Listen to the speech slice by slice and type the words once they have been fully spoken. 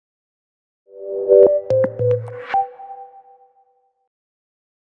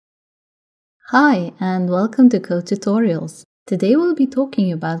Hi, and welcome to Code Tutorials. Today we'll be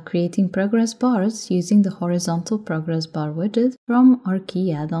talking about creating progress bars using the horizontal progress bar widget from our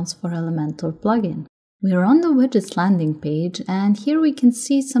Qi Addons for Elementor plugin. We are on the widgets landing page, and here we can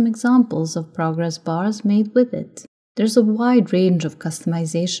see some examples of progress bars made with it. There's a wide range of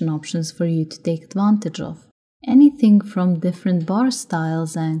customization options for you to take advantage of. Anything from different bar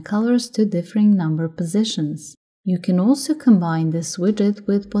styles and colors to differing number positions. You can also combine this widget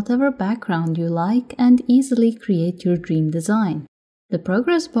with whatever background you like and easily create your dream design. The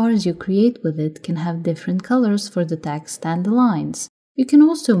progress bars you create with it can have different colors for the text and the lines. You can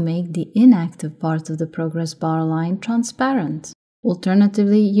also make the inactive part of the progress bar line transparent.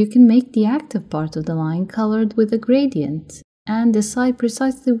 Alternatively, you can make the active part of the line colored with a gradient and decide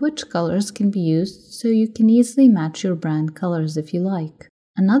precisely which colors can be used so you can easily match your brand colors if you like.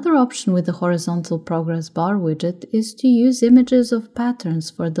 Another option with the horizontal progress bar widget is to use images of patterns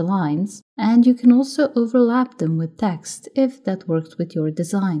for the lines, and you can also overlap them with text if that works with your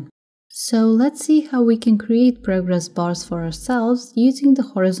design. So let's see how we can create progress bars for ourselves using the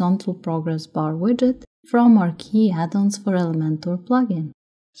horizontal progress bar widget from our Qi Addons for Elementor plugin.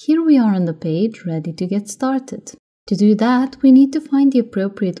 Here we are on the page ready to get started. To do that, we need to find the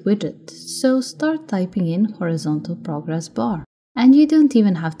appropriate widget, so start typing in horizontal progress bar. And you don't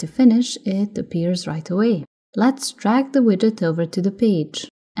even have to finish, it appears right away. Let's drag the widget over to the page.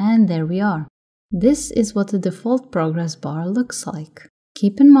 And there we are. This is what the default progress bar looks like.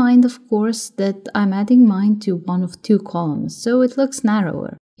 Keep in mind, of course, that I'm adding mine to one of two columns, so it looks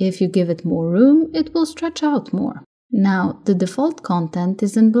narrower. If you give it more room, it will stretch out more. Now, the default content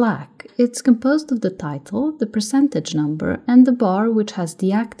is in black. It's composed of the title, the percentage number, and the bar which has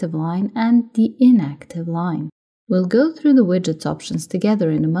the active line and the inactive line. We'll go through the widgets options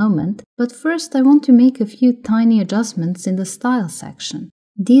together in a moment, but first I want to make a few tiny adjustments in the style section.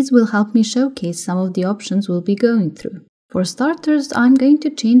 These will help me showcase some of the options we'll be going through. For starters, I'm going to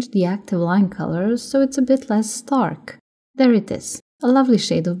change the active line color so it's a bit less stark. There it is, a lovely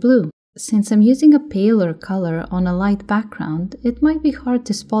shade of blue. Since I'm using a paler color on a light background, it might be hard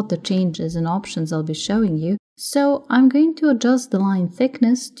to spot the changes and options I'll be showing you, so I'm going to adjust the line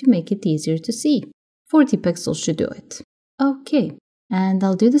thickness to make it easier to see. 40 pixels should do it. Okay, and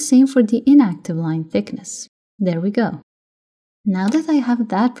I'll do the same for the inactive line thickness. There we go. Now that I have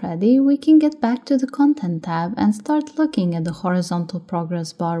that ready, we can get back to the Content tab and start looking at the horizontal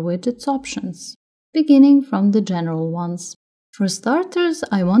progress bar widgets options, beginning from the general ones. For starters,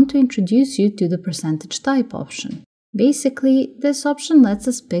 I want to introduce you to the percentage type option. Basically, this option lets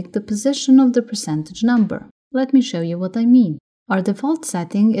us pick the position of the percentage number. Let me show you what I mean. Our default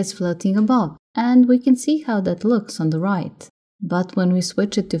setting is floating above, and we can see how that looks on the right. But when we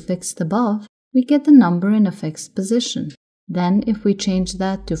switch it to fixed above, we get the number in a fixed position. Then if we change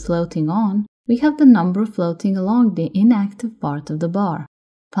that to floating on, we have the number floating along the inactive part of the bar.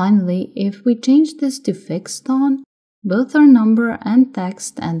 Finally, if we change this to fixed on, both our number and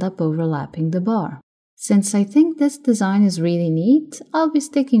text end up overlapping the bar. Since I think this design is really neat, I'll be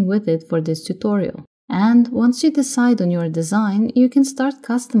sticking with it for this tutorial. And once you decide on your design, you can start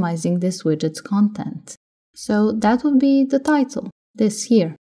customizing this widget's content. So that would be the title, this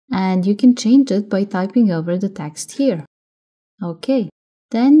here. And you can change it by typing over the text here. Okay,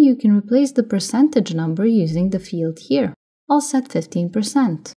 then you can replace the percentage number using the field here. I'll set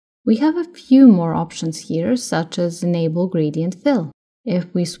 15%. We have a few more options here, such as enable gradient fill. If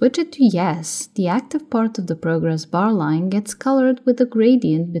we switch it to yes, the active part of the progress bar line gets colored with a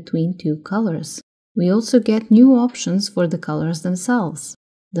gradient between two colors. We also get new options for the colors themselves.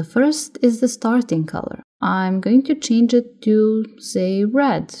 The first is the starting color. I'm going to change it to, say,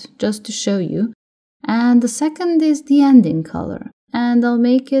 red, just to show you. And the second is the ending color, and I'll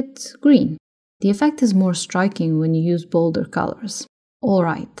make it green. The effect is more striking when you use bolder colors.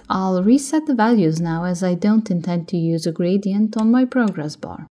 Alright, I'll reset the values now as I don't intend to use a gradient on my progress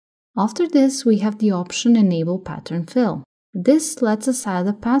bar. After this, we have the option Enable Pattern Fill. This lets us add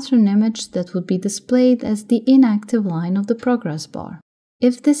a pattern image that would be displayed as the inactive line of the progress bar.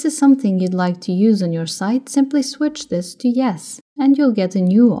 If this is something you'd like to use on your site, simply switch this to yes, and you'll get a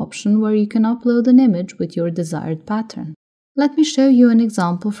new option where you can upload an image with your desired pattern. Let me show you an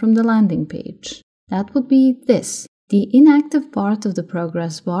example from the landing page. That would be this. The inactive part of the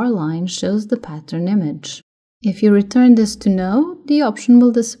progress bar line shows the pattern image. If you return this to no, the option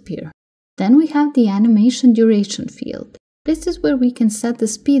will disappear. Then we have the animation duration field. This is where we can set the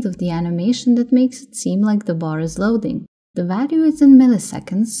speed of the animation that makes it seem like the bar is loading. The value is in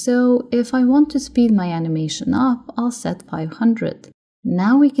milliseconds, so if I want to speed my animation up, I'll set 500.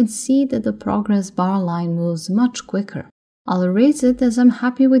 Now we can see that the progress bar line moves much quicker. I'll erase it as I'm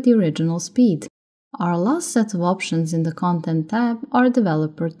happy with the original speed. Our last set of options in the Content tab are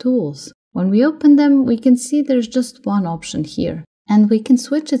Developer Tools. When we open them, we can see there's just one option here, and we can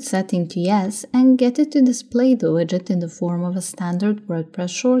switch its setting to Yes and get it to display the widget in the form of a standard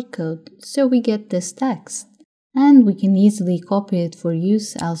WordPress shortcode, so we get this text. And we can easily copy it for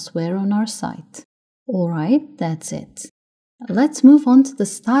use elsewhere on our site. Alright, that's it. Let's move on to the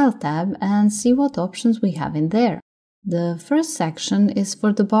Style tab and see what options we have in there. The first section is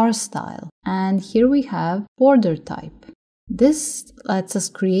for the bar style, and here we have border type. This lets us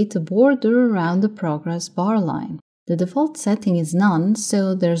create a border around the progress bar line. The default setting is none,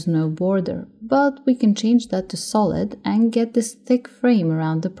 so there's no border, but we can change that to solid and get this thick frame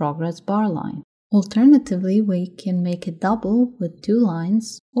around the progress bar line. Alternatively, we can make it double with 2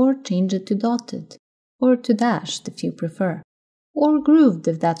 lines, or change it to dotted, or to dashed if you prefer, or grooved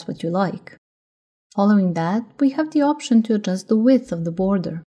if that's what you like. Following that, we have the option to adjust the width of the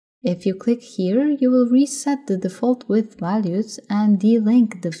border. If you click here, you will reset the default width values and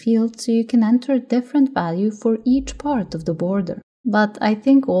delink the field so you can enter a different value for each part of the border. But I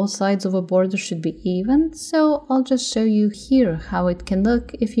think all sides of a border should be even, so I'll just show you here how it can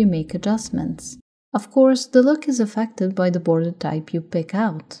look if you make adjustments. Of course, the look is affected by the border type you pick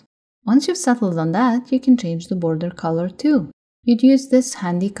out. Once you've settled on that, you can change the border color too. You'd use this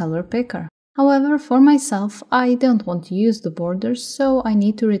handy color picker. However, for myself, I don't want to use the borders, so I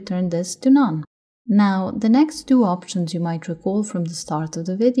need to return this to none. Now, the next 2 options you might recall from the start of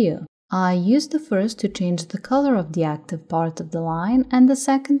the video. I used the first to change the color of the active part of the line and the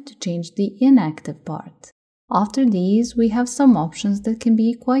second to change the inactive part. After these, we have some options that can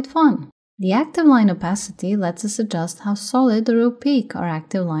be quite fun. The active line opacity lets us adjust how solid or opaque our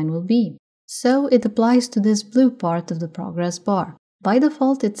active line will be. So it applies to this blue part of the progress bar. By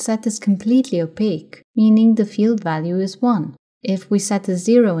default, it's set as completely opaque, meaning the field value is 1. If we set a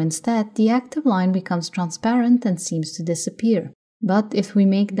 0 instead, the active line becomes transparent and seems to disappear. But if we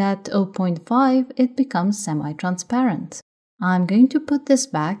make that 0.5, it becomes semi-transparent. I'm going to put this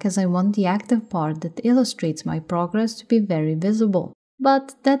back as I want the active part that illustrates my progress to be very visible.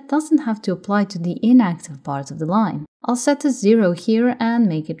 But that doesn't have to apply to the inactive part of the line. I'll set a 0 here and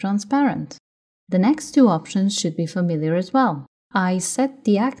make it transparent. The next 2 options should be familiar as well. I set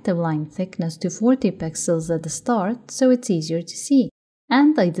the active line thickness to 40 pixels at the start so it's easier to see,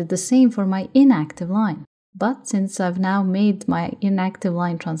 and I did the same for my inactive line. But since I've now made my inactive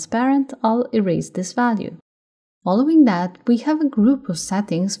line transparent, I'll erase this value. Following that, we have a group of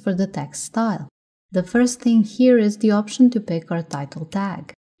settings for the text style. The first thing here is the option to pick our title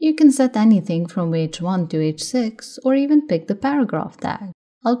tag. You can set anything from H1 to H6 or even pick the paragraph tag.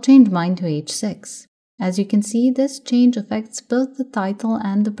 I'll change mine to H6. As you can see, this change affects both the title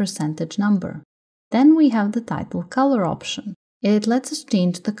and the percentage number. Then we have the title color option. It lets us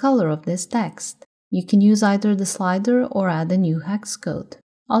change the color of this text. You can use either the slider or add a new hex code.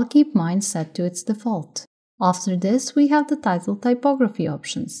 I'll keep mine set to its default. After this, we have the title typography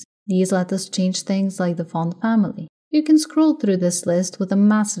options. These let us change things like the font family. You can scroll through this list with a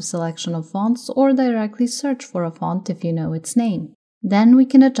massive selection of fonts or directly search for a font if you know its name. Then we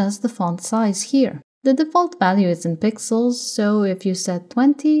can adjust the font size here. The default value is in pixels, so if you set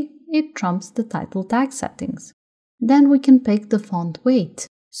 20, it trumps the title tag settings. Then we can pick the font weight,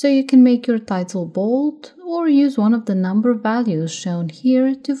 so you can make your title bold or use one of the number values shown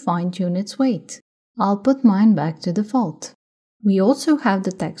here to fine-tune its weight. I'll put mine back to default. We also have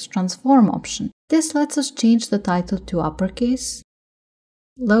the text transform option. This lets us change the title to uppercase,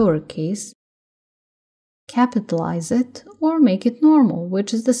 lowercase, capitalize it, or make it normal,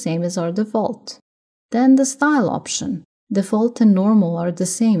 which is the same as our default. Then the style option. Default and normal are the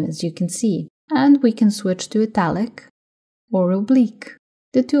same as you can see, and we can switch to italic or oblique.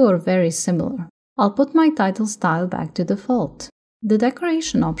 The two are very similar. I'll put my title style back to default. The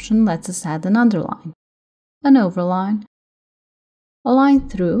decoration option lets us add an underline, an overline, a line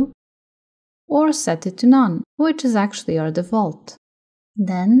through, or set it to none, which is actually our default.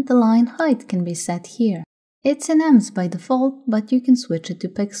 Then the line height can be set here. It's in ems by default, but you can switch it to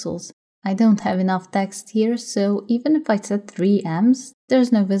pixels. I don't have enough text here, so even if I set 3 ems,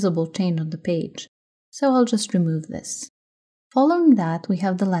 there's no visible change on the page. So I'll just remove this. Following that, we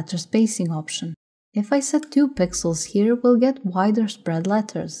have the letter spacing option. If I set 2 pixels here, we'll get wider spread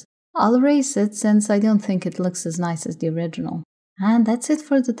letters. I'll erase it since I don't think it looks as nice as the original. And that's it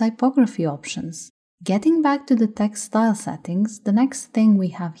for the typography options. Getting back to the text style settings, the next thing we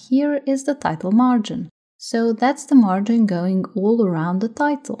have here is the title margin. So that's the margin going all around the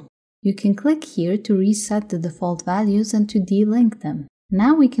title. You can click here to reset the default values and to delink them.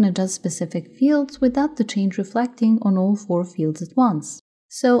 Now we can adjust specific fields without the change reflecting on all 4 fields at once.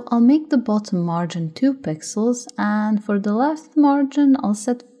 So I'll make the bottom margin 2 pixels, and for the left margin I'll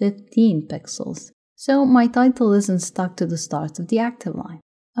set 15 pixels. So my title isn't stuck to the start of the active line.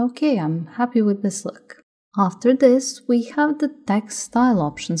 Okay, I'm happy with this look. After this, we have the text style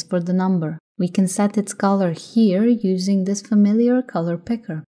options for the number. We can set its color here using this familiar color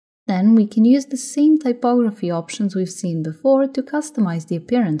picker. Then we can use the same typography options we've seen before to customize the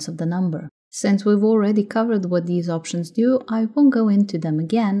appearance of the number. Since we've already covered what these options do, I won't go into them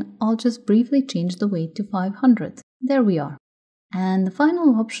again, I'll just briefly change the weight to 500. There we are. And the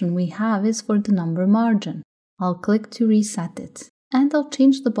final option we have is for the number margin. I'll click to reset it, and I'll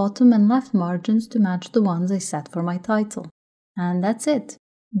change the bottom and left margins to match the ones I set for my title. And that's it.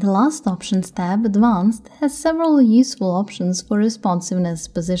 The last Options tab, Advanced, has several useful options for responsiveness,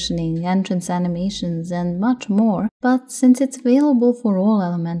 positioning, entrance animations, and much more, but since it's available for all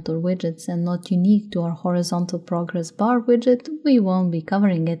Elementor widgets and not unique to our horizontal progress bar widget, we won't be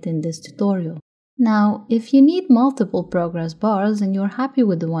covering it in this tutorial. Now, if you need multiple progress bars and you're happy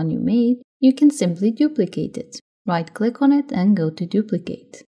with the one you made, you can simply duplicate it. Right-click on it and go to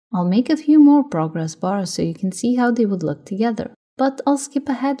Duplicate. I'll make a few more progress bars so you can see how they would look together. But I'll skip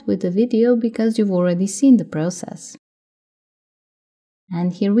ahead with the video because you've already seen the process.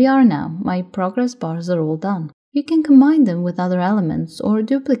 And here we are now, my progress bars are all done. You can combine them with other elements or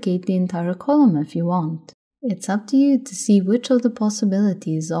duplicate the entire column if you want. It's up to you to see which of the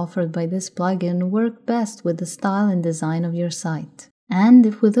possibilities offered by this plugin work best with the style and design of your site. And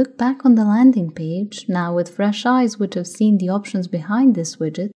if we look back on the landing page, now with fresh eyes which have seen the options behind this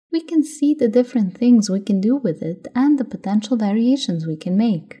widget, we can see the different things we can do with it and the potential variations we can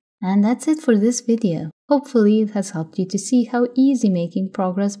make. And that's it for this video. Hopefully it has helped you to see how easy making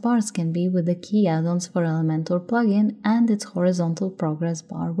progress bars can be with the Qi Addons for Elementor plugin and its horizontal progress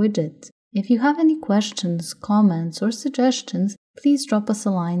bar widget. If you have any questions, comments, or suggestions, please drop us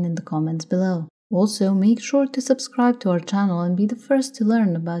a line in the comments below. Also, make sure to subscribe to our channel and be the first to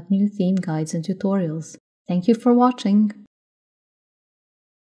learn about new theme guides and tutorials. Thank you for watching.